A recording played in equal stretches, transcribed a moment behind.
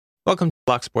Welcome to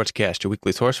Lock Sportscast, your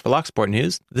weekly source for Lock Sport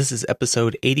news. This is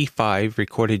episode 85,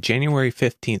 recorded January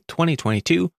 15th,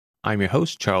 2022. I'm your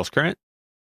host, Charles Current.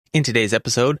 In today's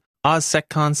episode,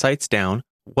 OzSecCon sites down,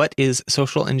 what is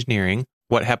social engineering,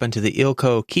 what happened to the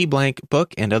ILCO key blank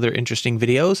book and other interesting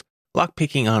videos,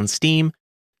 lockpicking on Steam,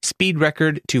 speed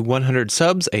record to 100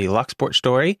 subs, a Locksport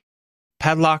story,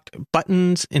 padlocked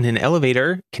buttons in an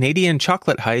elevator, Canadian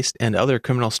chocolate heist, and other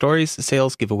criminal stories,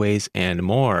 sales giveaways, and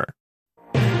more.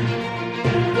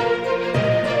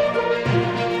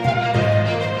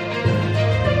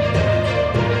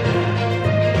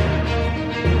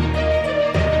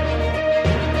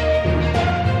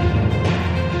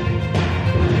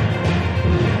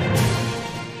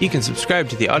 You can subscribe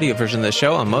to the audio version of the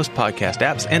show on most podcast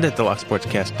apps and at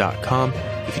thelocksportscast.com.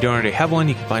 If you don't already have one,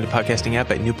 you can find a podcasting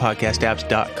app at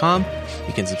newpodcastapps.com.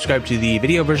 You can subscribe to the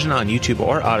video version on YouTube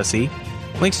or Odyssey.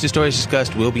 Links to stories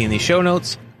discussed will be in the show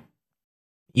notes.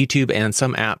 YouTube and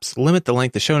some apps limit the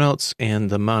length of show notes and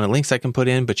the amount of links I can put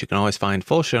in, but you can always find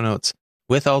full show notes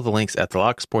with all the links at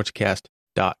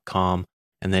thelocksportscast.com,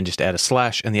 and then just add a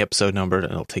slash and the episode number, and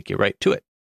it'll take you right to it.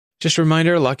 Just a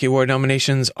reminder, Lucky Award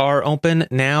nominations are open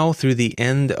now through the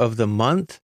end of the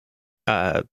month.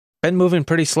 Been moving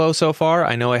pretty slow so far.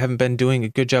 I know I haven't been doing a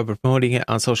good job of promoting it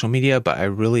on social media, but I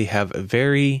really have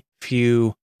very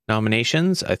few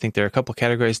nominations. I think there are a couple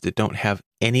categories that don't have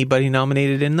anybody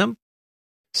nominated in them.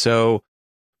 So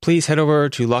please head over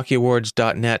to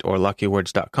luckyawards.net or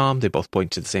luckyawards.com. They both point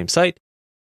to the same site.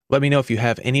 Let me know if you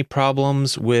have any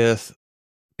problems with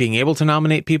being able to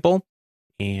nominate people,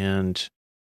 and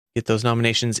get those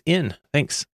nominations in.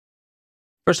 Thanks.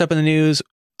 First up in the news,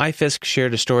 iFisk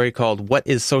shared a story called What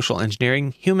is Social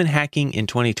Engineering? Human Hacking in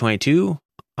 2022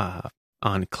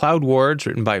 on Cloud Wars,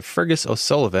 written by Fergus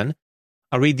O'Sullivan.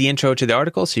 I'll read the intro to the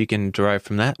article so you can derive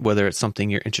from that whether it's something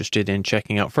you're interested in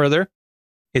checking out further.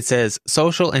 It says,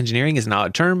 social engineering is an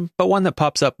odd term, but one that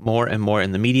pops up more and more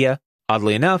in the media.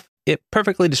 Oddly enough, it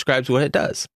perfectly describes what it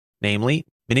does, namely,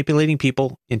 manipulating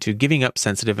people into giving up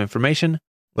sensitive information.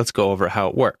 Let's go over how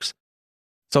it works.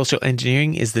 Social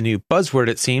engineering is the new buzzword,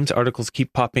 it seems. Articles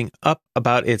keep popping up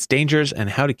about its dangers and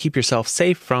how to keep yourself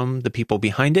safe from the people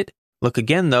behind it. Look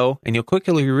again, though, and you'll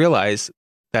quickly realize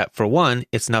that, for one,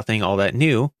 it's nothing all that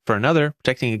new. For another,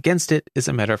 protecting against it is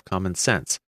a matter of common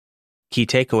sense. Key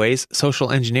takeaways: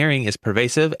 social engineering is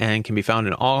pervasive and can be found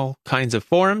in all kinds of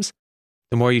forums.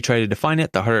 The more you try to define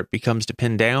it, the harder it becomes to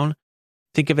pin down.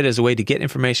 Think of it as a way to get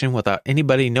information without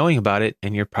anybody knowing about it,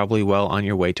 and you're probably well on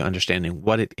your way to understanding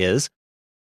what it is.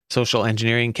 Social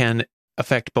engineering can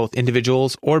affect both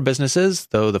individuals or businesses,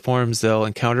 though the forms they'll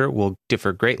encounter will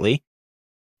differ greatly.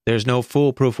 There's no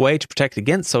foolproof way to protect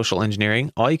against social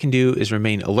engineering. All you can do is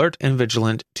remain alert and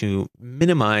vigilant to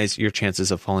minimize your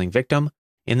chances of falling victim.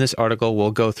 In this article,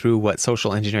 we'll go through what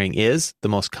social engineering is, the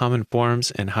most common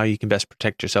forms, and how you can best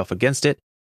protect yourself against it.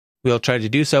 We'll try to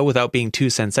do so without being too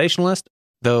sensationalist,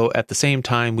 though at the same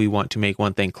time, we want to make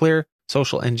one thing clear.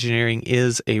 Social engineering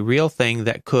is a real thing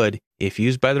that could, if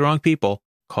used by the wrong people,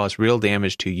 cause real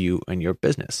damage to you and your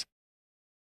business.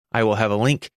 I will have a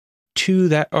link to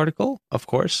that article, of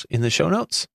course, in the show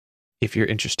notes, if you're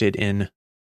interested in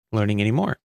learning any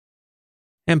more.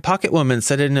 And Pocket Woman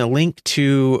sent in a link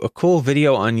to a cool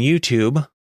video on YouTube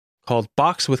called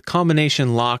Box with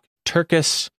Combination Lock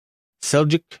Turkish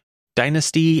Seljuk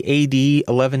Dynasty AD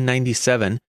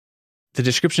 1197. The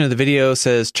description of the video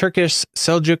says Turkish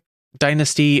Seljuk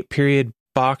Dynasty period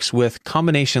box with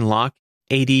combination lock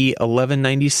AD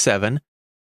 1197.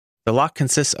 The lock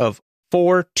consists of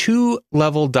 4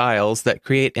 2-level dials that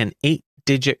create an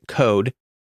 8-digit code.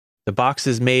 The box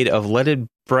is made of leaded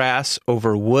brass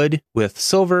over wood with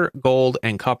silver, gold,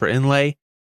 and copper inlay.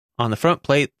 On the front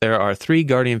plate, there are 3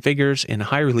 guardian figures in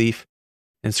high relief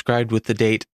inscribed with the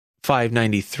date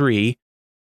 593,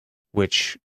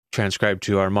 which transcribed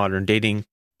to our modern dating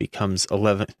becomes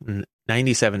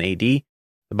 1197 AD. The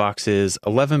box is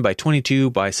 11 by 22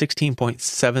 by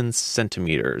 16.7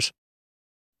 centimeters.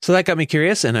 So that got me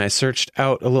curious, and I searched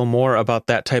out a little more about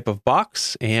that type of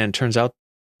box, and turns out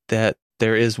that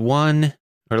there is one,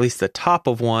 or at least the top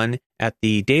of one, at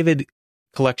the David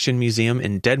Collection Museum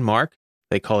in Denmark.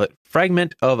 They call it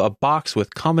Fragment of a Box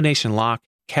with Combination Lock,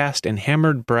 Cast in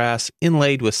Hammered Brass,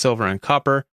 Inlaid with Silver and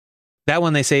Copper. That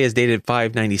one they say is dated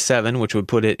 597, which would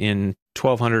put it in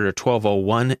 1200 or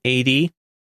 1201 AD.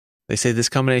 They say this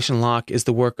combination lock is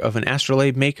the work of an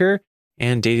astrolabe maker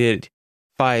and dated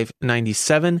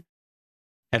 597.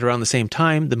 At around the same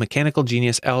time, the mechanical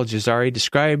genius Al-Jazari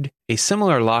described a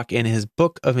similar lock in his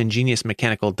Book of Ingenious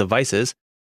Mechanical Devices.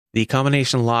 The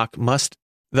combination lock must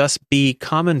thus be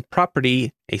common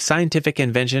property, a scientific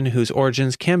invention whose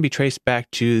origins can be traced back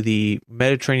to the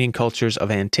Mediterranean cultures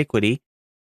of antiquity.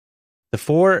 The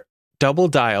 4 double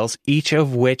dials, each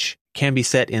of which can be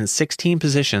set in 16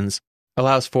 positions,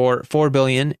 allows for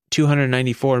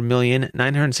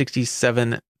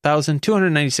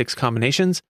 4,294,967,296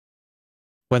 combinations.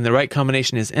 When the right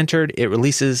combination is entered, it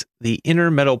releases the inner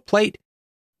metal plate,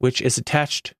 which is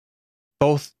attached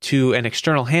both to an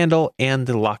external handle and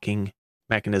the locking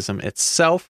mechanism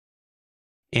itself.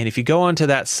 And if you go onto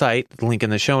that site, the link in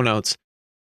the show notes,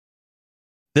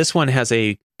 this one has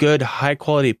a good high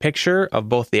quality picture of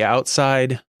both the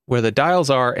outside where the dials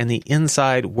are and the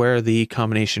inside where the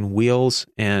combination wheels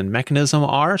and mechanism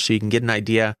are, so you can get an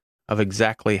idea of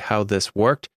exactly how this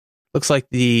worked. Looks like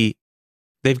they've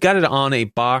got it on a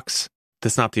box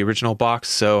that's not the original box,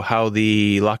 so how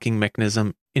the locking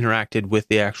mechanism interacted with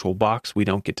the actual box we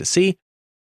don't get to see,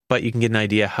 but you can get an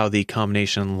idea how the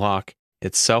combination lock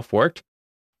itself worked.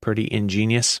 Pretty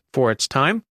ingenious for its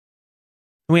time.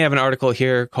 And we have an article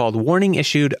here called Warning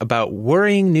Issued About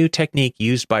Worrying New Technique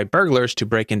Used by Burglars to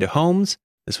Break into Homes.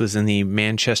 This was in the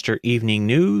Manchester Evening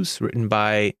News, written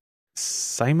by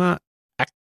Saima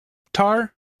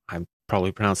Akhtar. I'm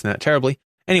probably pronouncing that terribly.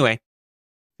 Anyway,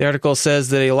 the article says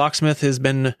that a locksmith has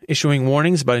been issuing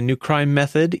warnings about a new crime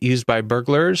method used by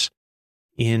burglars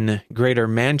in Greater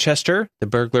Manchester. The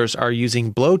burglars are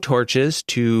using blowtorches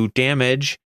to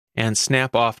damage and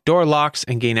snap off door locks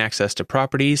and gain access to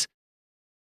properties.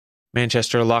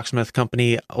 Manchester Locksmith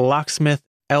Company Locksmith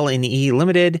L&E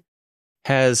Limited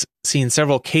has seen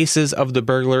several cases of the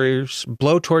burglars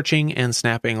blowtorching and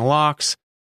snapping locks.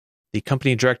 The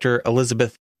company director,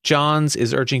 Elizabeth Johns,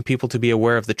 is urging people to be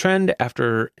aware of the trend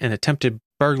after an attempted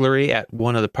burglary at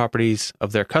one of the properties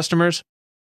of their customers,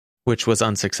 which was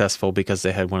unsuccessful because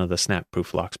they had one of the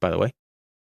snap-proof locks, by the way.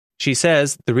 She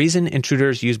says the reason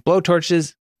intruders use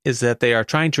blowtorches is that they are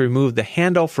trying to remove the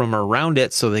handle from around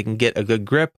it so they can get a good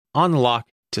grip on the lock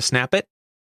to snap it.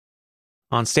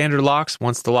 On standard locks,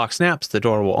 once the lock snaps, the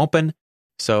door will open.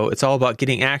 So it's all about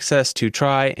getting access to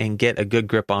try and get a good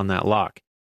grip on that lock.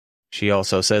 She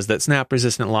also says that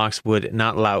snap-resistant locks would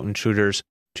not allow intruders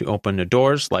to open the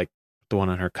doors like the one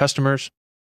on her customers.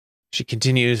 She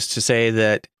continues to say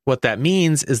that what that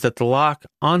means is that the lock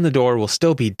on the door will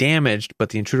still be damaged, but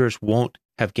the intruders won't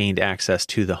have gained access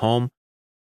to the home.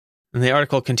 And the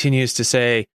article continues to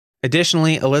say,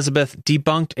 additionally, Elizabeth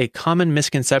debunked a common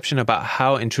misconception about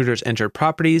how intruders enter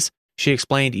properties. She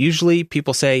explained, usually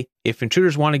people say if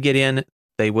intruders want to get in,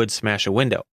 they would smash a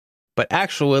window. But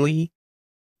actually,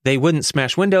 they wouldn't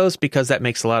smash windows because that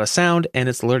makes a lot of sound and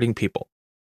it's alerting people.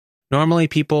 Normally,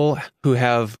 people who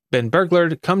have been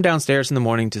burglared come downstairs in the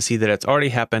morning to see that it's already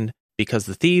happened because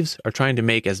the thieves are trying to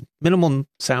make as minimal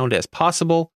sound as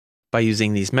possible by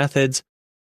using these methods.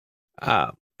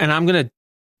 And I'm going to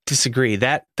disagree.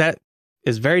 That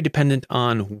is very dependent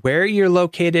on where you're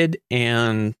located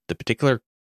and the particular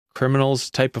criminal's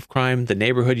type of crime, the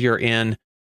neighborhood you're in.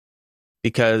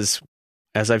 Because,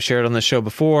 as I've shared on the show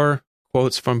before,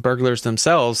 quotes from burglars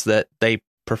themselves that they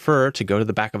prefer to go to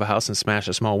the back of a house and smash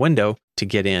a small window to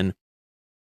get in.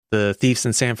 The thieves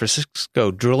in San Francisco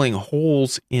drilling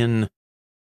holes in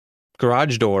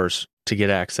garage doors to get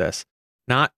access.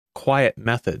 Not quiet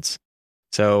methods.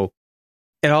 So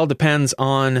it all depends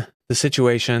on the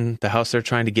situation, the house they're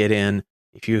trying to get in.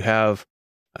 If you have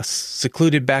a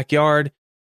secluded backyard,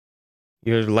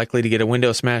 you're likely to get a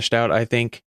window smashed out, I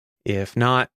think. If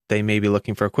not, they may be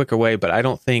looking for a quicker way, but I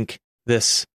don't think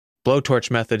this blowtorch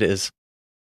method is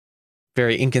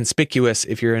very inconspicuous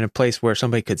if you're in a place where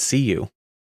somebody could see you.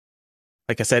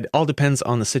 Like I said, it all depends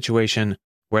on the situation,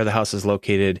 where the house is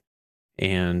located,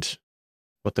 and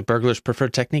what the burglar's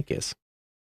preferred technique is.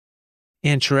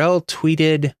 And Cherelle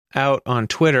tweeted out on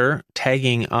Twitter,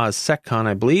 tagging OzSecCon,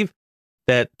 I believe,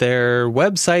 that their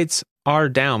websites are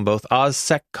down. Both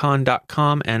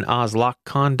OzSecCon.com and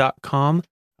OzLockCon.com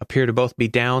appear to both be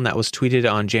down. That was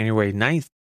tweeted on January 9th,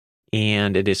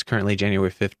 and it is currently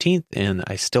January 15th, and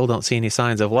I still don't see any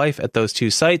signs of life at those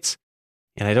two sites,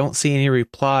 and I don't see any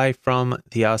reply from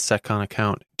the OzSecCon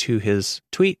account to his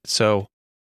tweet, so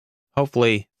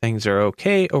hopefully things are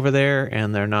okay over there,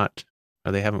 and they're not,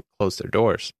 or they haven't closed their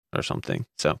doors or something.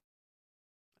 So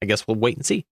I guess we'll wait and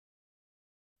see.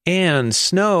 And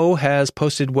Snow has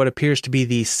posted what appears to be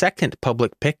the second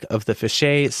public pick of the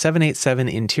Fichet 787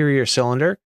 interior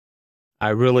cylinder. I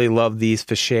really love these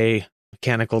Fichet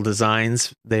mechanical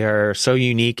designs. They are so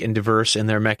unique and diverse in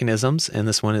their mechanisms, and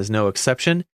this one is no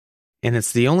exception. And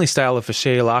it's the only style of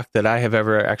Fichet lock that I have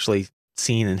ever actually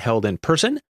seen and held in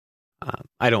person.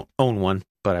 I don't own one,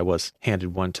 but I was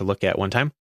handed one to look at one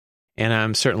time. And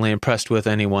I'm certainly impressed with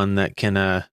anyone that can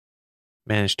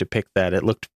manage to pick that. It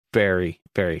looked very,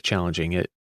 very challenging. It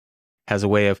has a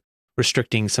way of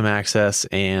restricting some access,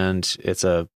 and it's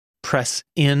a press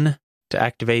in to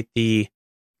activate the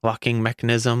locking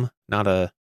mechanism, not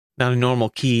a normal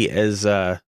key as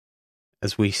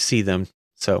we see them.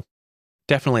 So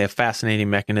definitely a fascinating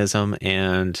mechanism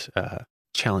and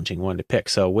challenging one to pick.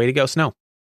 So way to go, Snow.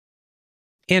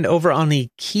 And over on the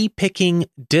key picking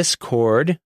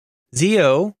Discord,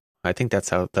 Zio, I think that's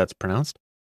how that's pronounced,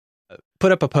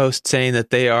 put up a post saying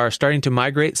that they are starting to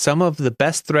migrate some of the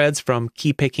best threads from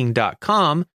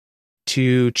keypicking.com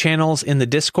to channels in the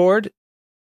Discord.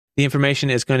 The information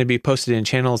is going to be posted in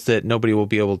channels that nobody will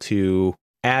be able to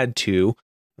add to,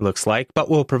 it looks like, but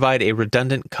will provide a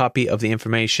redundant copy of the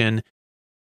information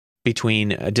between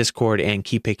Discord and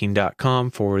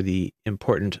keypicking.com for the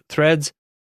important threads.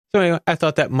 So anyway, I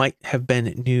thought that might have been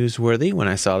newsworthy when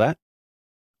I saw that.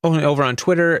 Over on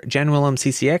Twitter, Jan Willem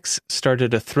CCX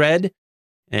started a thread,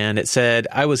 and it said,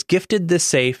 I was gifted this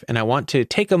safe, and I want to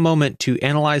take a moment to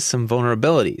analyze some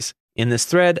vulnerabilities. In this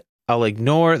thread, I'll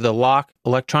ignore the lock,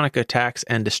 electronic attacks,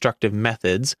 and destructive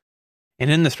methods.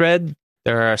 And in the thread,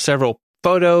 there are several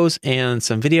photos and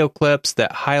some video clips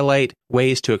that highlight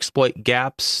ways to exploit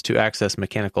gaps to access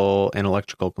mechanical and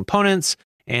electrical components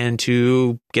and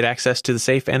to get access to the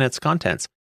safe and its contents.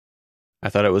 I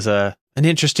thought it was an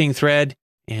interesting thread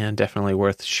and definitely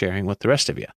worth sharing with the rest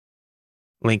of you.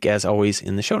 Link, as always,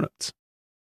 in the show notes.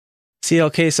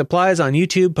 CLK Supplies on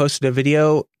YouTube posted a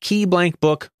video, Key Blank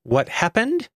Book, What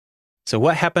Happened? So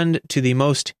what happened to the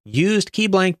most used key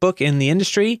blank book in the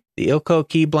industry? The ILCO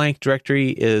key blank directory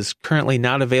is currently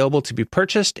not available to be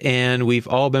purchased, and we've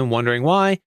all been wondering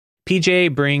why.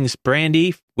 PJ brings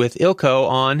Brandy with ILCO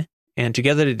on, and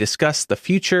together to discuss the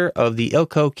future of the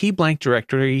ILCO key blank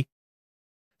directory.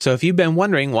 So if you've been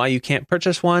wondering why you can't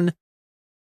purchase one,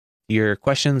 your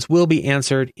questions will be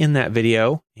answered in that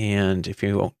video. And if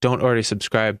you don't already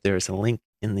subscribe, there's a link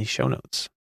in the show notes.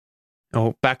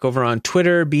 Oh, back over on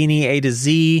Twitter, Beanie A to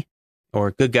Z,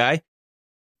 or Good Guy,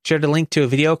 shared a link to a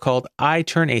video called I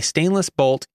Turn a Stainless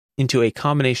Bolt into a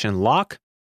Combination Lock.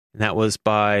 And that was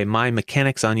by My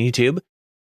Mechanics on YouTube.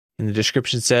 And the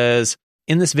description says,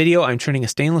 in this video, I'm turning a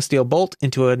stainless steel bolt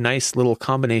into a nice little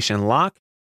combination lock.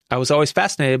 I was always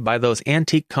fascinated by those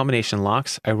antique combination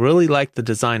locks. I really liked the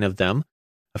design of them.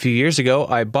 A few years ago,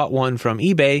 I bought one from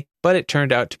eBay, but it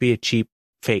turned out to be a cheap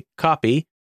fake copy.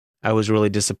 I was really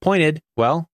disappointed.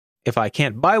 Well, if I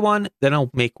can't buy one, then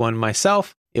I'll make one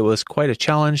myself. It was quite a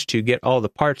challenge to get all the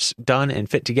parts done and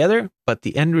fit together, but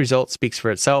the end result speaks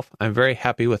for itself. I'm very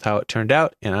happy with how it turned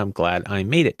out, and I'm glad I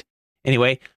made it.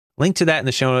 Anyway, link to that in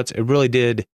the show notes.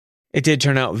 It did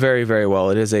turn out very, very well.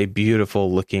 It is a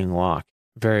beautiful looking lock.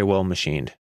 Very well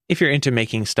machined. If you're into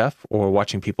making stuff or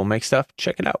watching people make stuff,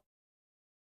 check it out.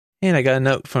 And I got a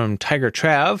note from Tiger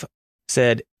Trav.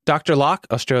 Said, Dr. Lock,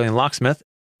 Australian locksmith,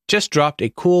 just dropped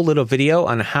a cool little video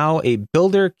on how a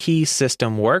builder key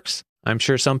system works. I'm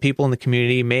sure some people in the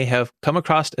community may have come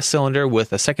across a cylinder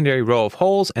with a secondary row of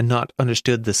holes and not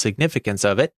understood the significance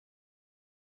of it.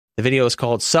 The video is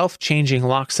called Self-Changing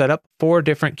Lock Setup, 4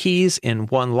 Different Keys in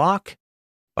One Lock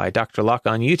by Dr. Lock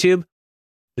on YouTube.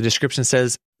 The description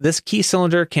says, this key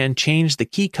cylinder can change the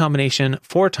key combination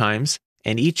 4 times,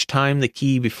 and each time the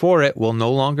key before it will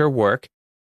no longer work.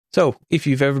 So if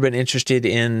you've ever been interested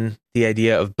in the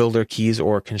idea of builder keys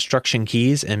or construction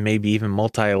keys and maybe even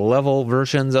multi-level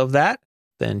versions of that,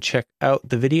 then check out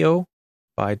the video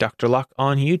by Dr. Lock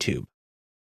on YouTube.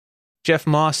 Jeff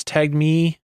Moss tagged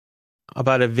me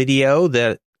about a video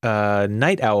that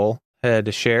Night Owl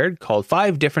had shared called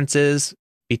 5 Differences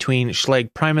between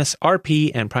Schlage Primus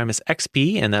RP and Primus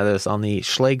XP, and that is on the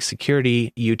Schlage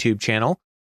Security YouTube channel.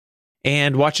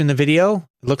 And watching the video,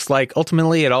 it looks like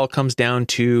ultimately it all comes down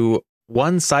to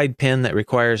one side pin that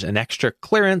requires an extra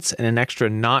clearance and an extra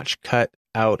notch cut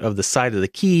out of the side of the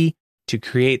key to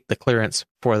create the clearance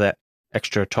for that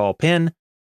extra tall pin.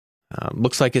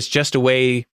 Looks like it's just a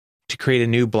way to create a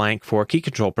new blank for key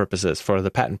control purposes, for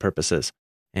the patent purposes.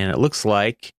 And it looks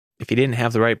like if you didn't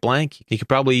have the right blank, you could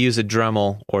probably use a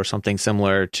Dremel or something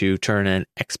similar to turn an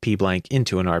XP blank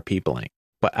into an RP blank.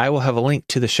 But I will have a link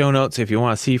to the show notes if you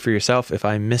want to see for yourself if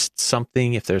I missed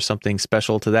something, if there's something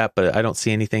special to that, but I don't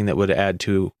see anything that would add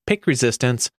to pick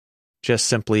resistance, just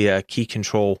simply a key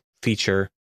control feature,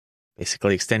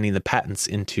 basically extending the patents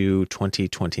into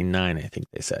 2029, I think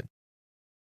they said.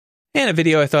 And a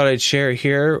video I thought I'd share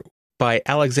here by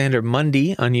Alexander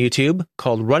Mundy on YouTube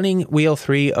called Running Wheel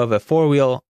 3 of a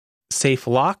 4-Wheel Safe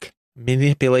Lock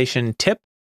Manipulation Tip.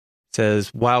 It says,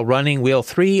 while running wheel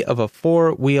 3 of a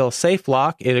 4-wheel safe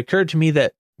lock, it occurred to me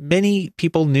that many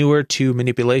people newer to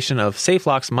manipulation of safe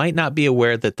locks might not be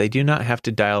aware that they do not have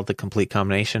to dial the complete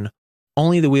combination,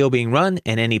 only the wheel being run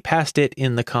and any past it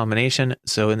in the combination.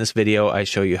 So in this video, I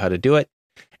show you how to do it.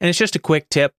 And it's just a quick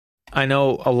tip. I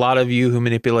know a lot of you who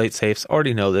manipulate safes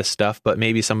already know this stuff, but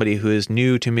maybe somebody who is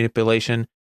new to manipulation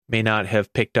may not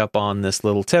have picked up on this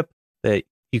little tip that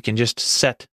you can just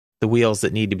set the wheels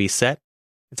that need to be set.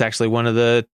 It's actually one of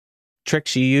the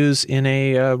tricks you use in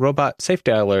a robot safe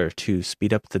dialer to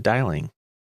speed up the dialing.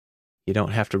 You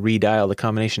don't have to redial the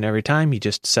combination every time. You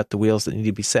just set the wheels that need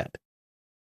to be set,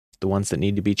 the ones that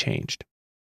need to be changed.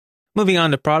 Moving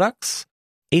on to products,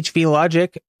 HV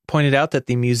Logic pointed out that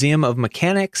the Museum of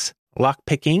Mechanics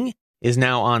lockpicking is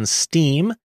now on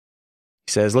Steam.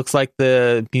 He says, looks like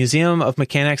the Museum of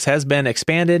Mechanics has been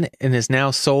expanded and is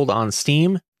now sold on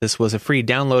Steam. This was a free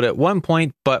download at one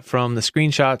point, but from the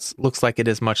screenshots, looks like it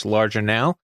is much larger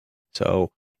now. So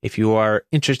if you are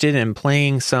interested in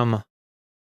playing some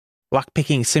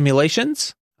lockpicking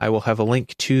simulations, I will have a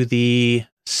link to the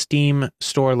Steam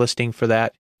store listing for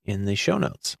that in the show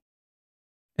notes.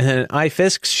 And then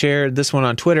iFisks shared this one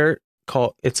on Twitter.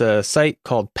 It's a site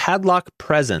called Padlocked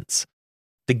Presents.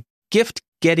 The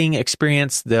gift-getting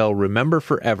experience they'll remember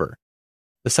forever.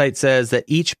 The site says that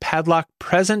each Padlock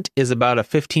present is about a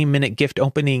 15-minute gift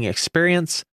opening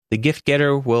experience. The gift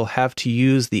getter will have to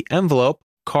use the envelope,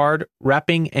 card,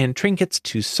 wrapping, and trinkets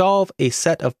to solve a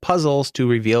set of puzzles to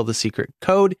reveal the secret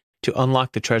code to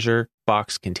unlock the treasure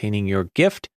box containing your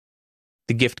gift.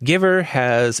 The gift giver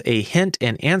has a hint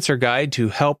and answer guide to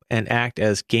help and act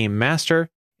as game master.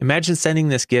 Imagine sending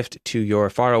this gift to your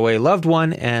faraway loved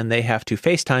one and they have to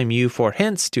FaceTime you for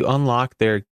hints to unlock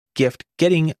their gift,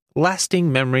 getting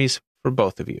lasting memories for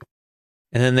both of you.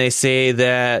 And then they say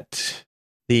that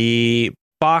the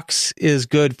box is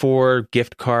good for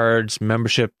gift cards,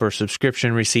 membership or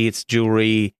subscription receipts,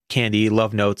 jewelry, candy,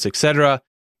 love notes, etc.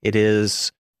 It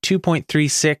is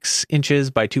 2.36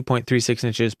 inches by 2.36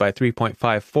 inches by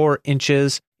 3.54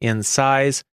 inches in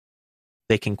size.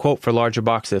 They can quote for larger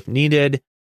box if needed.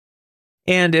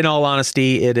 And in all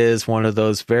honesty, it is one of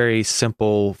those very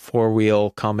simple four-wheel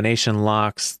combination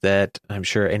locks that I'm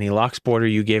sure any lock sporter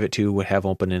you gave it to would have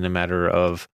open in a matter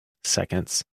of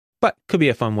seconds. But could be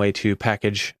a fun way to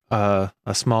package a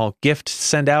small gift to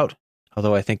send out,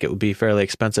 although I think it would be fairly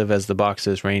expensive as the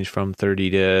boxes range from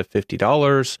 $30 to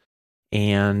 $50.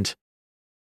 And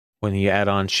when you add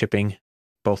on shipping,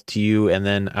 both to you and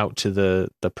then out to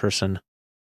the person,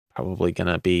 probably going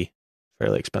to be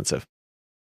fairly expensive.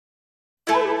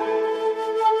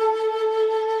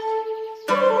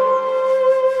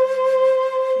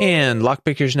 And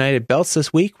Lockpickers United belts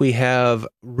this week, we have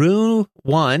Rue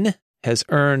 1 has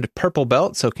earned purple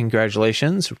belt, so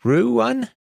congratulations, Rue 1.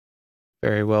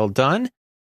 Very well done.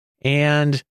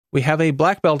 And we have a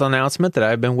black belt announcement that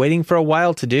I've been waiting for a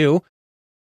while to do.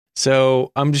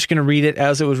 So I'm just going to read it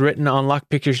as it was written on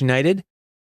Lockpickers United.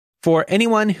 For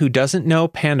anyone who doesn't know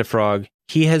Panda Frog,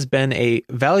 he has been a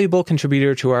valuable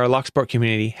contributor to our Locksport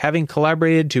community, having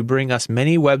collaborated to bring us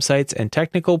many websites and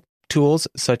technical tools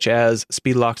such as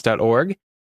speedlocks.org,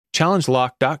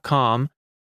 challengelock.com,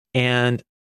 and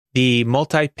the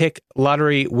multi-pick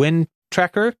lottery win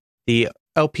tracker, the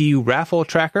LPU raffle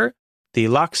tracker, the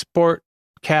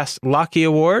Locksportcast Locky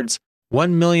Awards,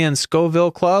 1 Million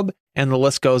Scoville Club, and the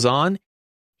list goes on.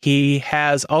 He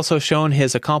has also shown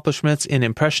his accomplishments in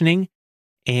impressioning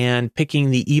and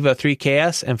picking the EVA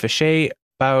 3KS and Fichet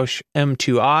Bausch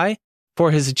M2i. For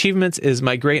his achievements, it is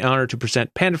my great honor to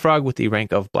present Panda Frog with the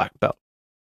rank of black belt.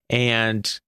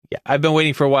 And yeah, I've been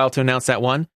waiting for a while to announce that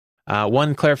one.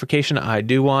 One clarification I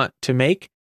do want to make.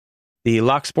 The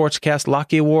Lock Sportscast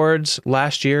Locky Awards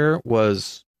last year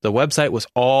the website was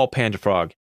all Panda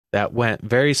Frog. That went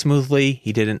very smoothly.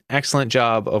 He did an excellent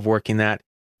job of working that.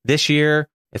 This year,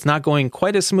 it's not going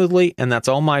quite as smoothly, and that's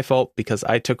all my fault because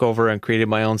I took over and created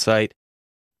my own site.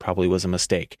 Probably was a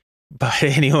mistake. But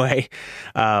anyway,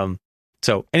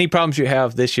 so any problems you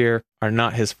have this year are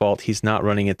not his fault. He's not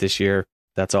running it this year.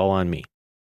 That's all on me.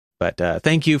 But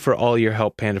thank you for all your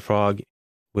help, Panda Frog,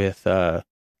 with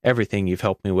everything you've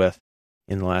helped me with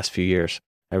in the last few years.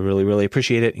 I really, really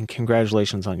appreciate it, and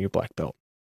congratulations on your black belt.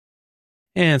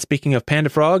 And speaking of Panda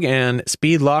Frog and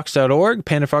speedlocks.org,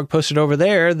 Panda Frog posted over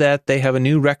there that they have a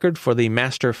new record for the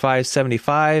Master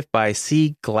 575 by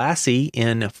C. Glassy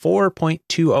in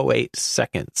 4.208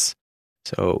 seconds.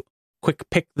 So quick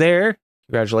pick there.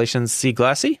 Congratulations, C.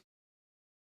 Glassy.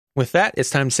 With that, it's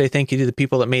time to say thank you to the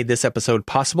people that made this episode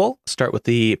possible. Start with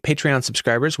the Patreon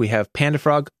subscribers. We have Panda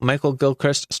Frog, Michael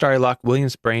Gilchrist, Starry Lock,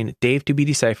 Williams Brain, Dave to be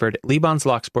Deciphered, Lebon's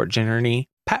Locksport Journey,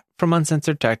 Pat from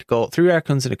Uncensored Tactical, Three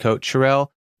Raccoons and a Coat, Sherelle,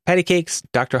 Patty Cakes,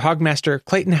 Dr. Hogmaster,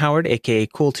 Clayton Howard, aka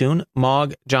Cool Tune,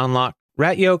 Mog, John Locke,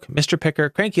 Rat Yoke, Mr. Picker,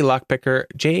 Cranky Lock Picker,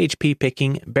 JHP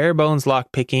Picking, Bare Bones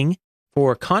Lock Picking.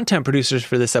 For content producers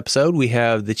for this episode, we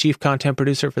have the chief content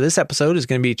producer for this episode is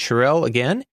going to be Chirel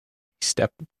again. He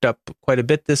stepped up quite a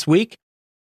bit this week.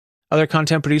 Other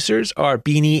content producers are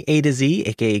Beanie A to Z,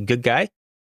 aka Good Guy,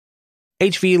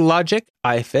 HV Logic,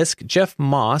 iFisk, Jeff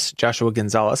Moss, Joshua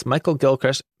Gonzalez, Michael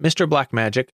Gilchrist, Mr. Black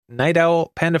Magic, Night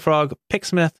Owl, Panda Frog,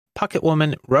 Picksmith, Pocket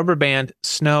Woman, Rubber Band,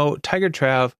 Snow, Tiger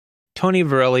Trav, Tony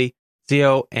Varelli,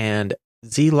 Zio, and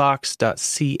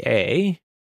zlocks.ca.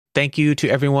 Thank you to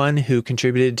everyone who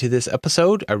contributed to this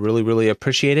episode. I really, really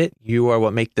appreciate it. You are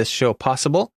what make this show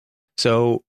possible.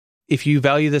 So if you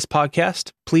value this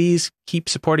podcast, please keep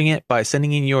supporting it by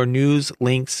sending in your news,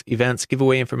 links, events,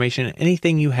 giveaway information,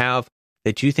 anything you have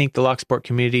that you think the Locksport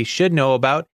community should know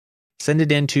about. Send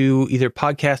it into either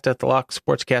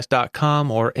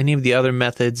podcast@thelocksportscast.com or any of the other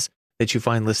methods that you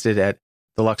find listed at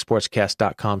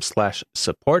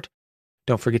thelocksportscast.com/support.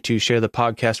 Don't forget to share the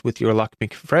podcast with your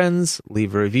lockpick friends,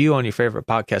 leave a review on your favorite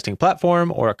podcasting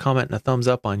platform, or a comment and a thumbs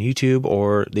up on YouTube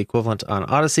or the equivalent on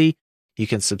Odyssey. You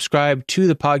can subscribe to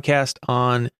the podcast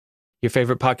on your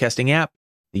favorite podcasting app,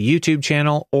 the YouTube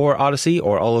channel, or Odyssey,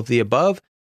 or all of the above.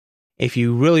 If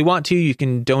you really want to, you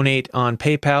can donate on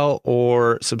PayPal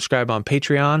or subscribe on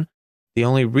Patreon. The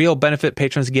only real benefit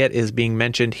patrons get is being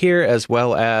mentioned here, as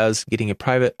well as getting a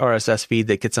private RSS feed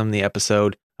that gets them the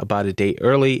episode about a day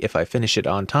early if I finish it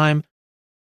on time.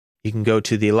 You can go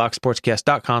to the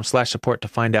locksportscast.com/support to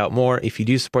find out more. If you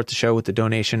do support the show with the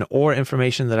donation or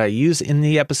information that I use in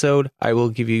the episode, I will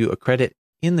give you a credit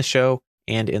in the show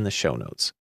and in the show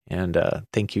notes. And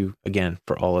thank you again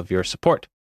for all of your support.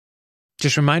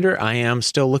 Just a reminder, I am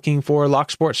still looking for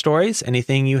Locksport stories.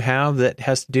 Anything you have that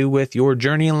has to do with your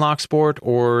journey in Locksport,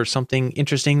 or something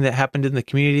interesting that happened in the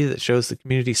community that shows the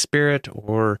community spirit,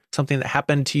 or something that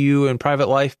happened to you in private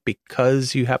life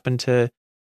because you happen to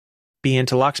be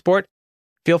into Locksport,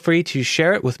 feel free to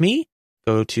share it with me.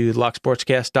 Go to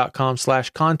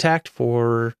locksportscast.com/contact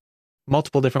for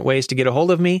multiple different ways to get a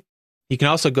hold of me. You can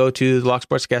also go to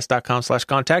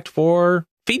locksportscast.com/contact for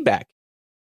feedback.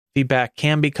 Feedback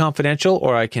can be confidential,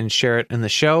 or I can share it in the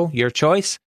show. Your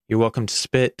choice. You're welcome to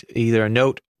spit either a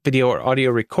note, video, or audio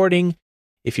recording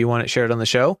if you want it shared on the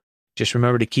show. Just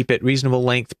remember to keep it reasonable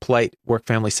length, polite, work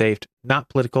family safe, not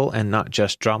political, and not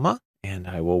just drama. And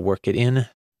I will work it in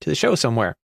to the show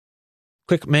somewhere.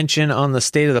 Quick mention on the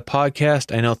state of the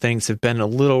podcast. I know things have been a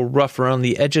little rough around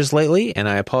the edges lately, and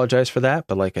I apologize for that.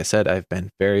 But like I said, I've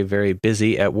been very, very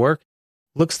busy at work.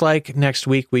 Looks like next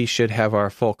week we should have our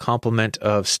full complement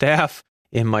of staff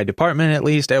in my department, at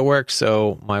least at work.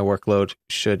 So my workload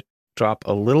should drop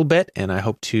a little bit, and I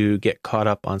hope to get caught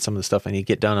up on some of the stuff I need to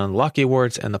get done on the Locky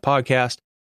Awards and the podcast.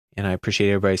 And I appreciate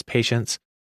everybody's patience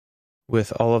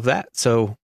with all of that.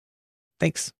 So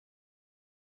thanks.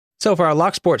 So for our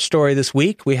Locksport story this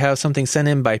week, we have something sent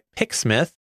in by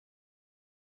Picksmith.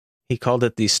 He called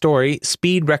it the story,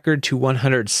 Speed Record to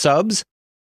 100 Subs.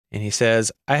 And he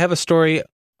says, I have a story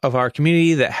of our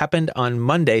community that happened on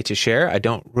Monday to share. I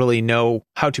don't really know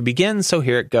how to begin, so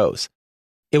here it goes.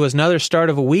 It was another start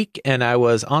of a week, and I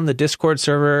was on the Discord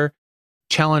server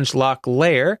Challenge Lock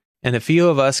Lair, and a few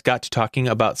of us got to talking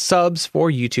about subs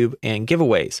for YouTube and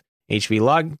giveaways. HV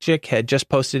Logic had just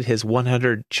posted his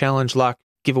 100 Challenge Lock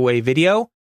giveaway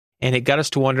video, and it got us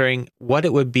to wondering what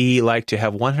it would be like to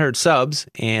have 100 subs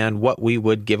and what we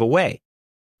would give away.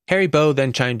 Harry Bow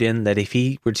then chimed in that if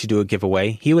he were to do a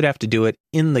giveaway, he would have to do it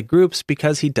in the groups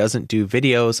because he doesn't do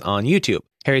videos on YouTube.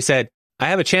 Harry said, I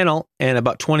have a channel and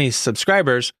about 20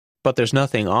 subscribers, but there's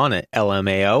nothing on it,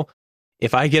 LMAO.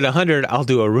 If I get 100, I'll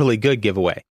do a really good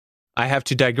giveaway. I have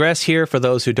to digress here for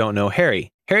those who don't know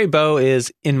Harry. Harry Bow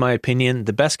is, in my opinion,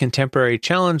 the best contemporary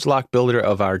challenge lock builder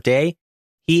of our day.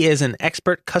 He is an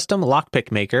expert custom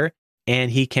lockpick maker,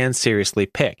 and he can seriously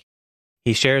pick.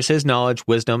 He shares his knowledge,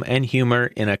 wisdom, and humor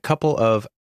in a couple of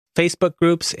Facebook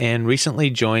groups and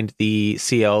recently joined the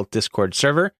CL Discord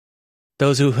server.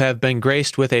 Those who have been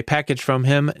graced with a package from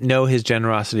him know his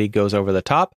generosity goes over the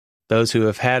top. Those who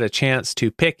have had a chance to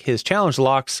pick his challenge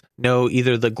locks know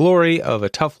either the glory of a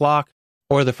tough lock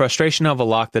or the frustration of a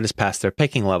lock that is past their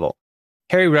picking level.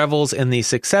 Harry revels in these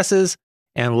successes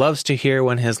and loves to hear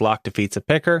when his lock defeats a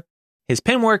picker. His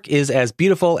pin work is as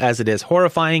beautiful as it is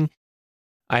horrifying.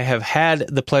 I have had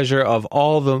the pleasure of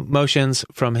all the motions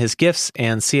from his gifts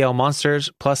and CL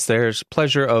monsters, plus there's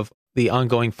pleasure of the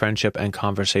ongoing friendship and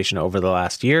conversation over the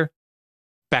last year.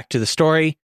 Back to the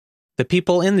story. The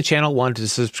people in the channel wanted to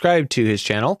subscribe to his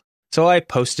channel, so I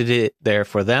posted it there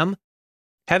for them.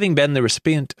 Having been the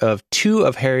recipient of 2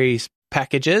 of Harry's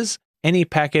packages, Any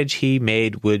package he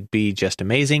made would be just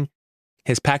amazing.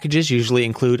 His packages usually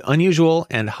include unusual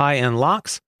and high-end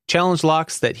locks, challenge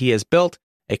locks that he has built,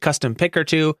 a custom pick or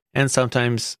two, and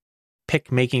sometimes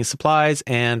pick-making supplies,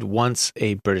 and once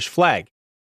a British flag.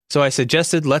 So I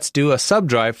suggested let's do a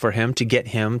sub-drive for him to get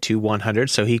him to 100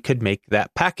 so he could make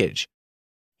that package.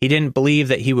 He didn't believe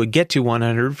that he would get to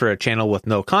 100 for a channel with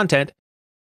no content.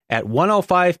 At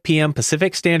 1:05 p.m.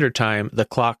 Pacific Standard Time, the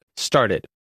clock started.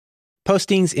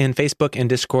 Postings in Facebook and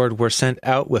Discord were sent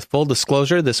out with full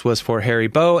disclosure. This was for Harry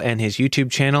Bow and his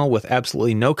YouTube channel with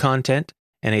absolutely no content,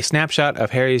 and a snapshot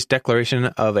of Harry's declaration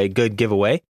of a good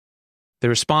giveaway. The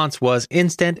response was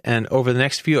instant, and over the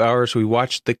next few hours we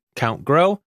watched the count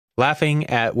grow, laughing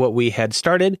at what we had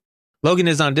started. Logan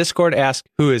is on Discord, asked,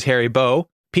 "Who is Harry Bow?"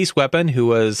 Peace Weapon, who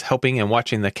was helping and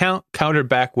watching the count, countered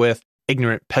back with,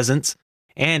 "Ignorant peasants."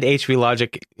 And HV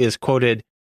Logic is quoted,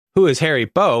 "Who is Harry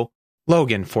Bow?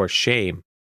 Logan, for shame."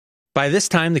 By this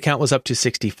time, the count was up to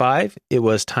 65. It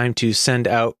was time to send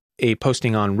out a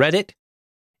posting on Reddit,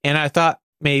 and I thought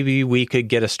maybe we could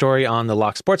get a story on the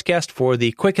Lock Sportscast for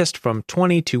the quickest from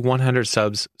 20 to 100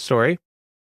 subs story.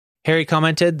 Harry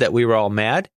commented that we were all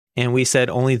mad, and we said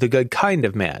only the good kind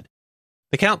of mad.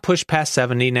 The count pushed past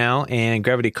 70 now, and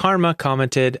Gravity Karma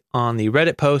commented on the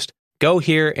Reddit post, "Go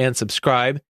here and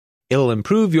subscribe. It'll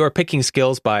improve your picking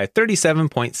skills by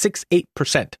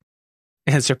 37.68%.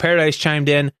 And Sir Paradise chimed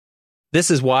in,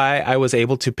 "This is why I was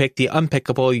able to pick the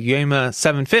unpickable Yama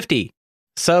 750.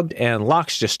 Subbed and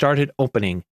locks just started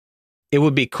opening. It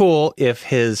would be cool if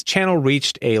his channel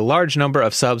reached a large number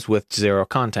of subs with zero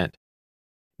content."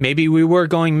 Maybe we were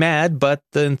going mad, but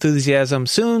the enthusiasm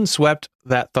soon swept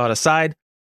that thought aside.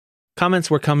 Comments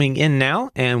were coming in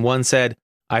now, and one said,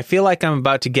 "I feel like I'm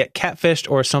about to get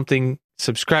catfished or something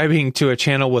subscribing to a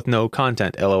channel with no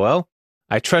content, lol.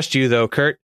 I trust you though,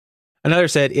 Kurt." Another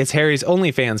said, "It's Harry's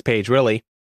OnlyFans page, really."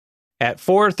 At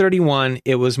 4:31,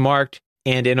 it was marked,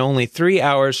 and in only 3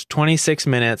 hours, 26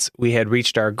 minutes, we had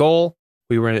reached our goal.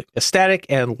 We were ecstatic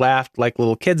and laughed like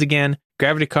little kids again.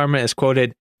 Gravity Karma is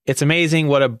quoted, "It's amazing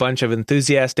what a bunch of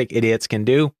enthusiastic idiots can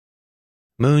do."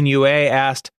 Moon UA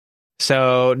asked,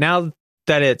 "So now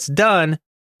that it's done,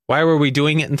 why were we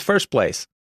doing it in the first place?"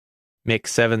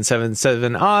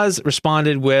 Mick777 Oz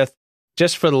responded with,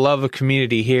 "Just for the love of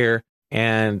community here."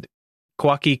 And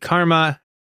Kwaki Karma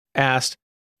asked,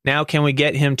 "Now can we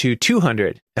get him to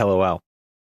 200? LOL.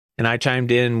 And I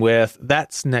chimed in with,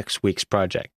 "That's next week's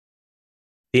project."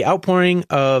 The outpouring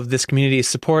of this community's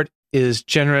support is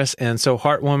generous and so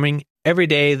heartwarming. Every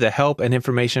day, the help and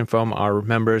information from our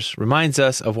members reminds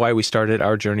us of why we started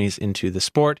our journeys into the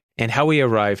sport and how we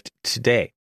arrived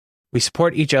today. We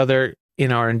support each other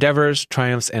in our endeavors,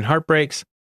 triumphs, and heartbreaks.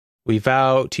 We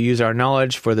vow to use our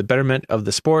knowledge for the betterment of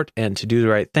the sport and to do the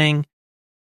right thing.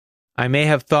 I may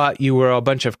have thought you were a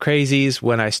bunch of crazies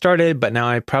when I started, but now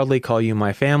I proudly call you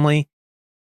my family.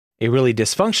 A really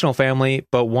dysfunctional family,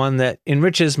 but one that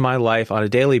enriches my life on a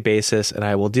daily basis, and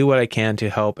I will do what I can to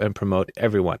help and promote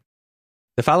everyone.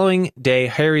 The following day,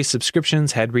 Harry's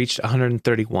subscriptions had reached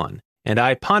 131, and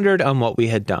I pondered on what we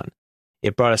had done.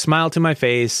 It brought a smile to my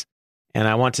face, and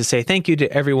I want to say thank you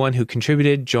to everyone who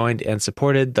contributed, joined, and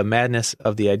supported the madness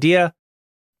of the idea.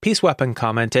 Peace Weapon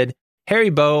commented, "Harry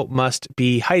Bow must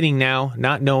be hiding now,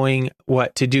 not knowing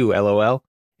what to do, lol."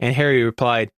 And Harry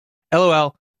replied,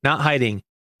 "LOL, not hiding.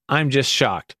 I'm just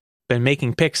shocked. Been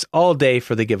making picks all day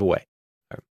for the giveaway."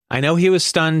 I know he was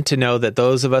stunned to know that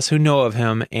those of us who know of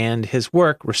him and his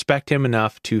work respect him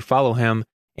enough to follow him,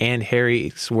 and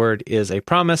Harry's word is a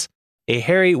promise. A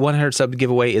Harry 100 sub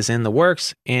giveaway is in the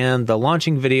works, and the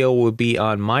launching video will be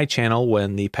on my channel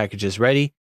when the package is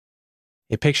ready.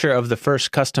 A picture of the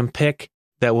first custom pick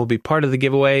that will be part of the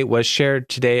giveaway was shared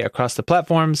today across the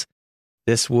platforms.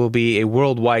 This will be a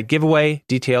worldwide giveaway.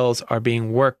 Details are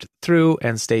being worked through,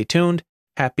 and stay tuned.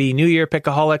 Happy New Year,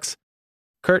 Pickaholics.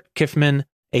 Kurt Kiffman,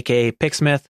 aka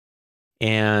Picksmith,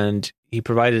 and he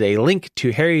provided a link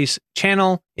to Harry's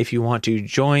channel if you want to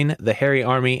join the Harry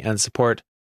Army and support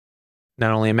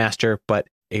not only a master, but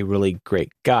a really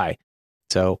great guy.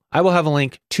 So I will have a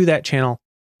link to that channel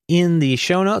in the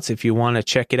show notes if you want to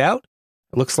check it out.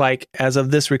 It looks like as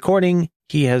of this recording,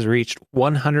 he has reached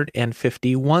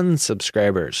 151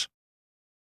 subscribers.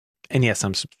 And yes,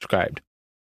 I'm subscribed.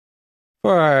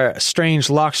 For our strange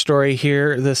lock story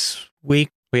here this week,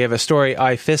 we have a story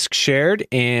iFisk shared,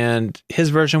 and his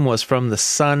version was from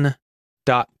thesun.com.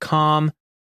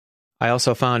 I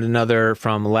also found another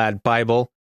from Lad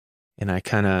Bible, and I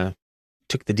kind of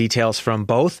took the details from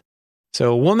both.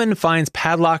 So a woman finds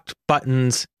padlocked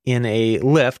buttons in a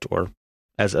lift, or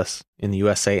as us in the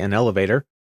USA, an elevator,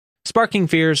 sparking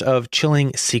fears of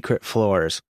chilling secret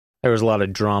floors. There was a lot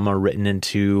of drama written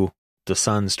into the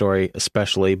Sun story,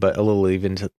 especially, but a little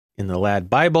even in the Lad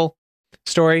Bible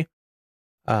story.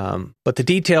 But the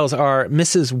details are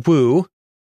Mrs. Wu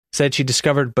said she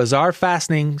discovered bizarre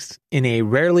fastenings in a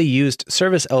rarely used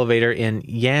service elevator in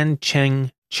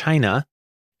Yancheng, China.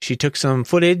 She took some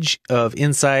footage of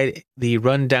inside the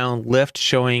rundown lift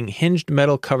showing hinged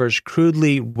metal covers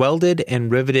crudely welded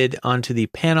and riveted onto the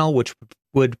panel, which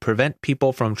would prevent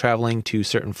people from traveling to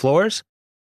certain floors.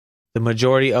 The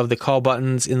majority of the call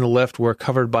buttons in the lift were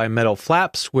covered by metal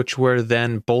flaps, which were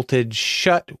then bolted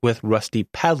shut with rusty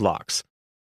padlocks.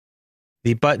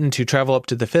 The button to travel up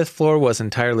to the 5th floor was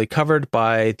entirely covered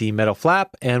by the metal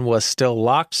flap and was still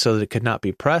locked so that it could not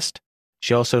be pressed.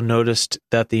 She also noticed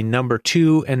that the number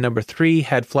 2 and number 3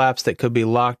 had flaps that could be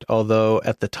locked, although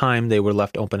at the time they were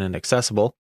left open and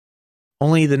accessible.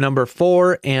 Only the number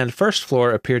 4 and 1st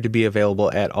floor appeared to be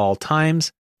available at all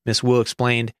times. Miss Wu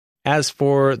explained, "As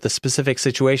for the specific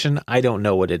situation, I don't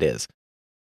know what it is.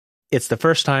 It's the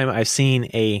first time I've seen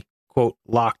a, quote,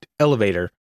 locked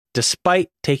elevator, despite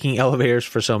taking elevators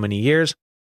for so many years.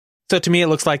 So to me, it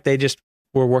looks like they just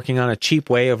were working on a cheap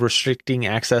way of restricting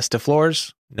access to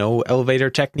floors. No elevator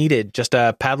tech needed, just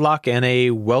a padlock and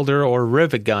a welder or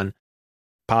rivet gun.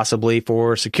 Possibly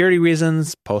for security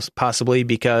reasons, possibly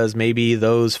because maybe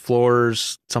those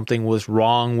floors, something was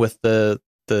wrong with the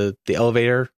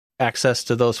elevator access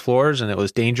to those floors and it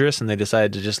was dangerous and they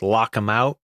decided to just lock them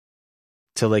out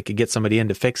till they could get somebody in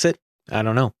to fix it. I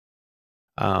don't know.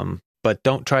 But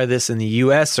don't try this in the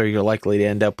US or you're likely to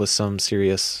end up with some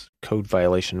serious code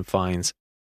violation fines.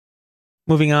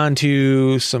 Moving on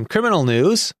to some criminal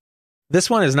news. This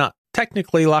one is not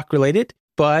technically lock related,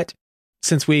 but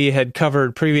since we had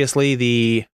covered previously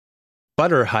the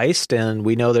butter heist, and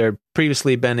we know there had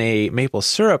previously been a maple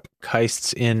syrup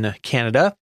heists in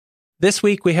Canada, this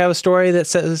week we have a story that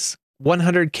says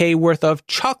 $100K worth of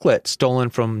chocolate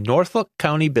stolen from Norfolk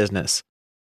County business.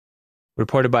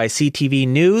 Reported by CTV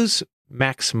News,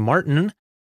 Max Martin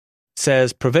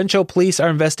says provincial police are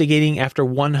investigating after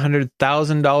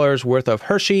 $100,000 worth of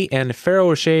Hershey and Ferrero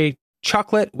Rocher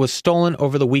chocolate was stolen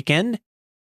over the weekend.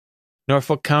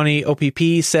 Norfolk County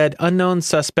OPP said unknown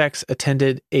suspects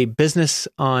attended a business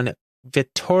on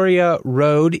Victoria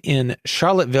Road in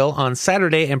Charlottesville on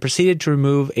Saturday and proceeded to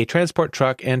remove a transport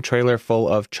truck and trailer full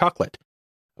of chocolate.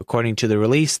 According to the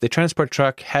release, the transport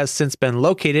truck has since been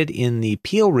located in the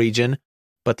Peel region,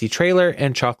 but the trailer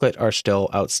and chocolate are still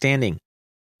outstanding.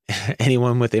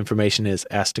 Anyone with information is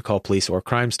asked to call police or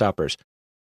Crime Stoppers.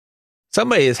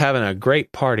 Somebody is having a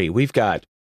great party. We've got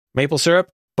maple syrup,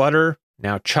 butter,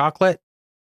 now chocolate.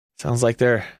 Sounds like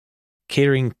they're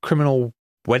catering criminal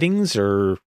weddings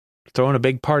or throwing a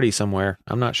big party somewhere.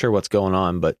 I'm not sure what's going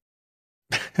on, but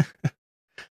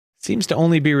seems to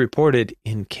only be reported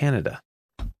in Canada.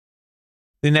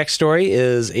 The next story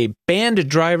is a banned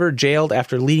driver jailed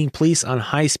after leading police on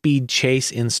high-speed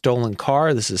chase in stolen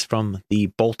car. This is from the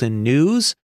Bolton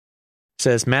News. It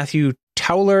says Matthew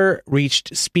Towler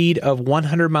reached speed of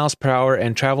 100 miles per hour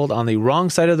and traveled on the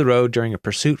wrong side of the road during a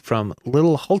pursuit from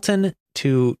Little Hulton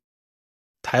to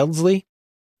Tyldesley.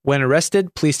 When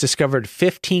arrested, police discovered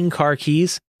 15 car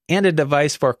keys and a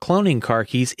device for cloning car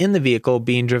keys in the vehicle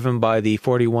being driven by the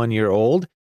 41-year-old.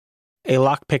 A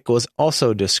lockpick was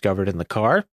also discovered in the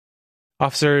car.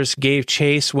 Officers gave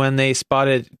chase when they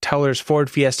spotted Towler's Ford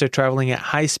Fiesta traveling at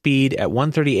high speed at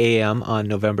 1:30 a.m. on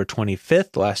November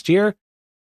 25th last year.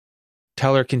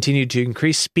 Towler continued to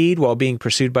increase speed while being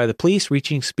pursued by the police,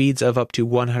 reaching speeds of up to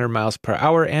 100 miles per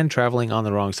hour and traveling on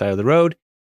the wrong side of the road.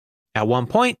 At one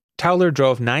point, Towler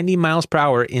drove 90 miles per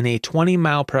hour in a 20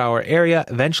 mile per hour area,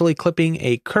 eventually clipping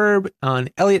a curb on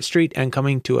Elliott Street and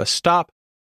coming to a stop.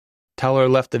 Towler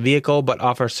left the vehicle, but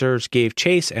officers gave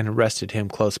chase and arrested him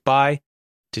close by.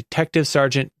 Detective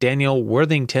Sergeant Daniel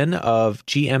Worthington of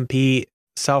GMP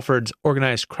Salford's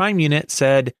Organized Crime Unit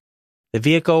said the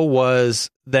vehicle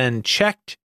was then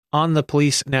checked on the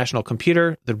police national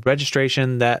computer. The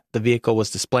registration that the vehicle was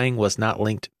displaying was not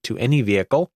linked to any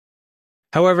vehicle.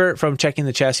 However, from checking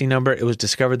the chassis number, it was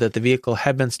discovered that the vehicle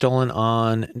had been stolen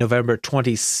on November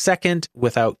 22nd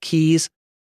without keys.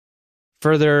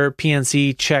 Further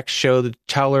PNC checks showed that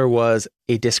Towler was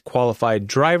a disqualified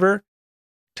driver.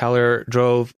 Towler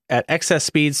drove at excess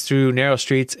speeds through narrow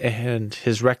streets, and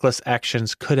his reckless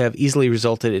actions could have easily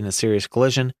resulted in a serious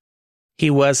collision.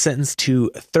 He was sentenced to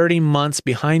 30 months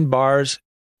behind bars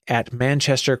at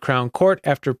Manchester Crown Court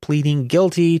after pleading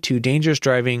guilty to dangerous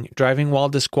driving, driving while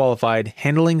disqualified,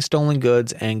 handling stolen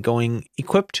goods, and going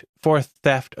equipped for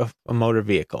theft of a motor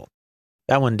vehicle.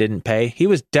 That one didn't pay. He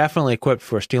was definitely equipped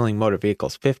for stealing motor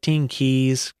vehicles. 15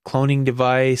 keys, cloning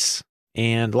device,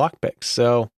 and lockpicks.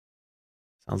 So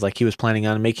Sounds like he was planning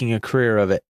on making a career of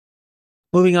it.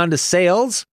 Moving on to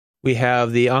sales, we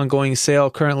have the ongoing sale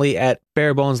currently at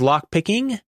Bare Bones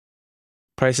Lockpicking.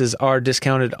 Prices are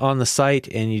discounted on the site,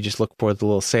 and you just look for the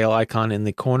little sale icon in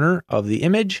the corner of the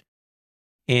image.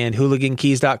 And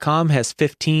hooligankeys.com has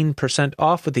 15%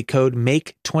 off with the code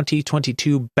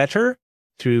MAKE2022BETTER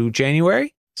through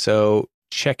January. So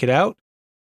check it out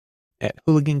at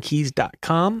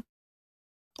hooligankeys.com.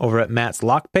 Over at Matt's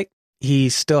Lockpick,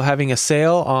 he's still having a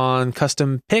sale on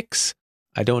custom picks.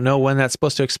 I don't know when that's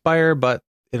supposed to expire, but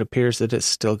it appears that it's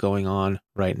still going on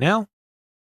right now.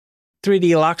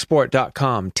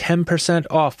 3dlocksport.com, 10%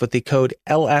 off with the code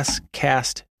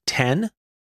LSCAST10.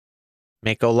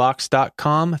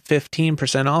 MakoLocks.com,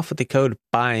 15% off with the code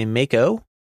BYMAKO.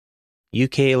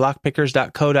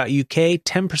 UKLockpickers.co.uk,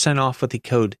 10% off with the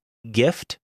code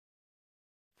GIFT.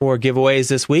 For giveaways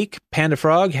this week, Panda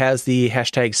Frog has the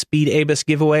hashtag SpeedAbus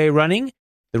giveaway running.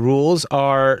 The rules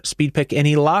are speed pick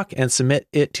any lock and submit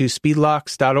it to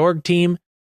speedlocks.org team.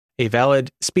 A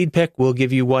valid speed pick will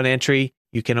give you one entry.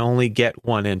 You can only get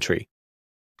one entry.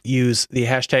 Use the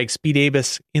hashtag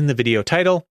SpeedAbus in the video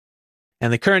title.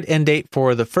 And the current end date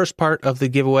for the first part of the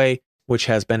giveaway, which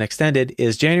has been extended,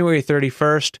 is January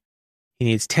 31st. He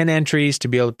needs 10 entries to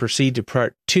be able to proceed to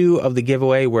part 2 of the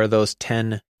giveaway, where those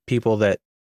 10 people that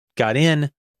got in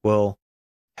will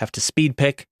have to speed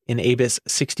pick an Abus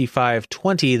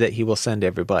 6520 that he will send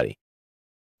everybody.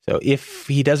 So if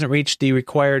he doesn't reach the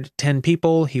required 10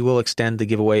 people, he will extend the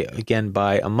giveaway again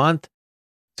by a month.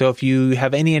 So if you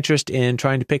have any interest in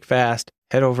trying to pick fast,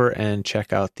 head over and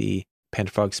check out the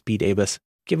Panda Frog Speed Abus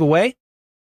giveaway.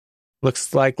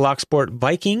 Looks like Locksport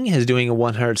Viking is doing a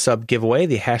 100 sub giveaway,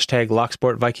 the hashtag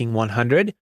Locksport Viking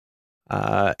 100.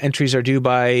 Entries are due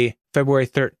by February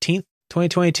 13th,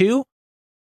 2022,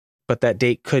 but that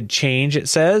date could change, it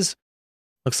says.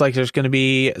 Looks like there's going to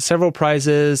be several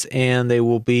prizes, and the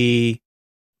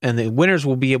winners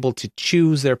will be able to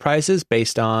choose their prizes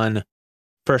based on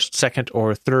first, second,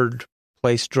 or third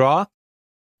place draw.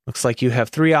 Looks like you have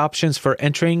 3 options for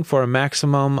entering for a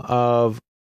maximum of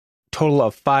total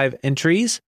of 5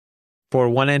 entries. For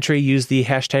 1 entry, use the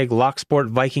hashtag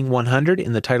LocksportViking100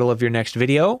 in the title of your next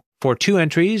video. For 2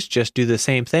 entries, just do the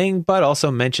same thing, but also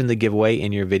mention the giveaway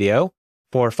in your video.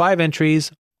 For 5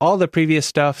 entries, all the previous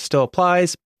stuff still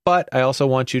applies, but I also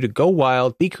want you to go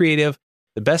wild, be creative.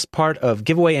 The best part of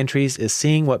giveaway entries is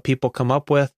seeing what people come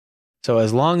up with. So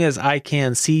as long as I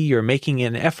can see you're making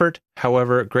an effort,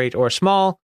 however great or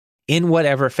small, in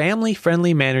whatever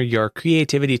family-friendly manner your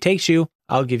creativity takes you,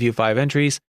 I'll give you 5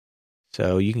 entries.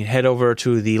 So you can head over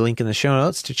to the link in the show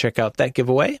notes to check out that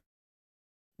giveaway.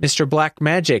 Mr. Black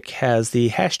Magic has the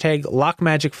hashtag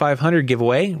LockMagic500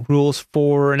 giveaway. Rules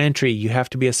for an entry: you have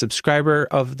to be a subscriber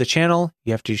of the channel.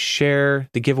 You have to share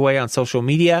the giveaway on social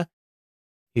media.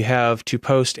 You have to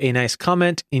post a nice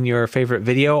comment in your favorite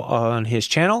video on his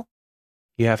channel.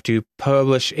 You have to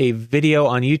publish a video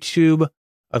on YouTube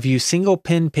of you single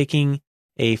pin picking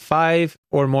a 5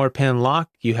 or more pin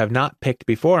lock you have not picked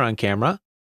before on camera.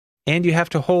 And you have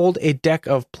to hold a deck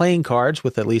of playing cards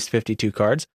with at least 52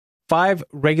 cards, 5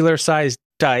 regular sized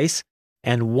dice,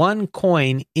 and 1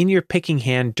 coin in your picking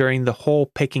hand during the whole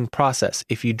picking process.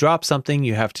 If you drop something,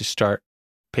 you have to start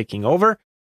picking over.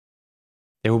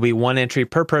 There will be 1 entry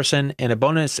per person and a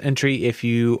bonus entry if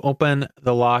you open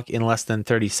the lock in less than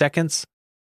 30 seconds.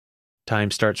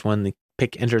 Time starts when the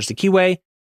pick enters the keyway.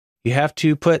 You have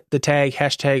to put the tag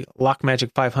hashtag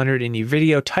LockMagic500 in your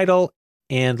video title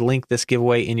and link this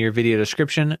giveaway in your video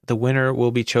description. The winner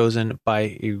will be chosen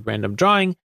by a random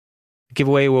drawing. The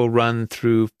giveaway will run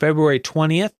through February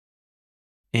 20th,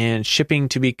 and shipping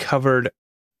to be covered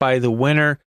by the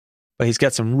winner. But he's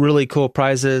got some really cool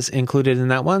prizes included in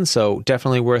that one, so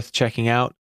definitely worth checking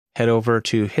out. Head over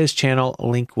to his channel.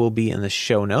 Link will be in the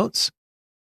show notes.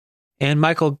 And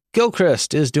Michael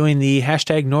Gilchrist is doing the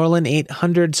hashtag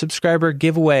Norlin800 subscriber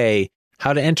giveaway.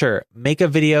 How to enter: make a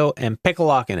video and pick a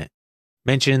lock in it.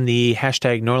 Mention the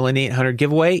hashtag Norlin800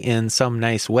 giveaway in some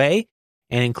nice way,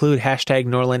 and include hashtag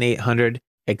Norlin800,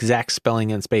 exact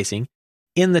spelling and spacing,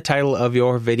 in the title of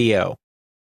your video.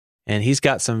 And he's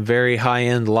got some very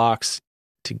high-end locks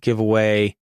to give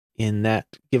away in that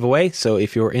giveaway. So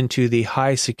if you're into the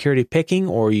high security picking,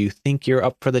 or you think you're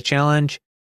up for the challenge,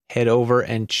 head over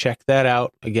and check that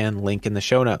out. Again, link in the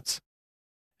show notes.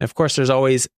 And of course, there's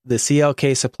always the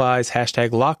CLK Supplies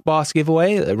hashtag LockBoss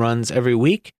giveaway that runs every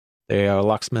week. They are a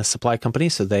locksmith supply company,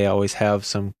 so they always have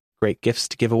some great gifts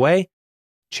to give away.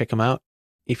 Check them out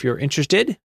if you're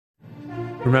interested.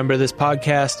 Remember, this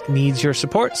podcast needs your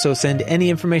support, so send any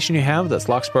information you have that's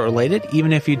Locksport related.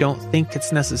 Even if you don't think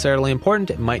it's necessarily important,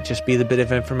 it might just be the bit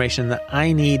of information that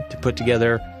I need to put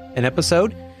together an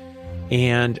episode.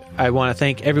 And I want to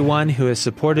thank everyone who has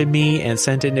supported me and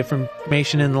sent in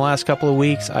information in the last couple of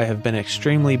weeks. I have been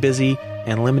extremely busy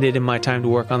and limited in my time to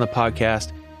work on the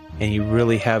podcast, and you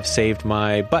really have saved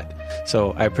my butt.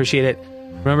 So I appreciate it.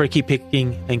 Remember to keep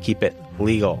picking and keep it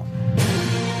legal.